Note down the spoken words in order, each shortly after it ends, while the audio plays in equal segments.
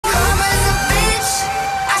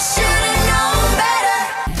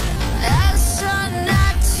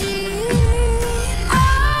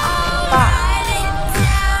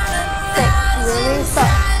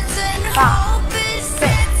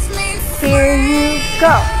go.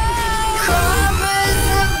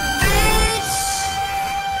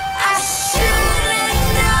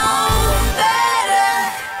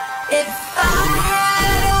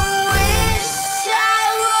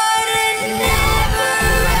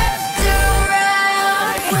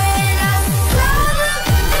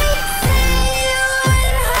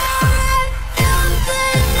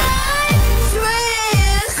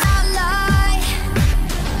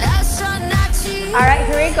 Alright,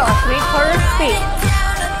 here we go. 3/4 speed.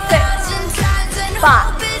 6,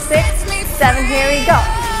 5, 6, 7. Here we go.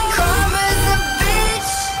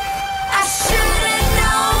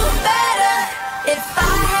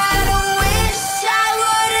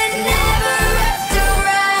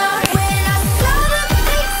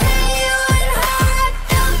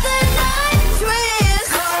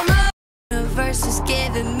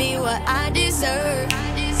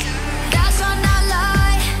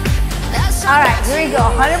 Alright, here we go.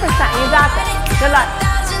 100%. You got this. Good luck.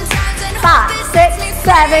 5, 6,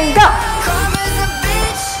 7, go.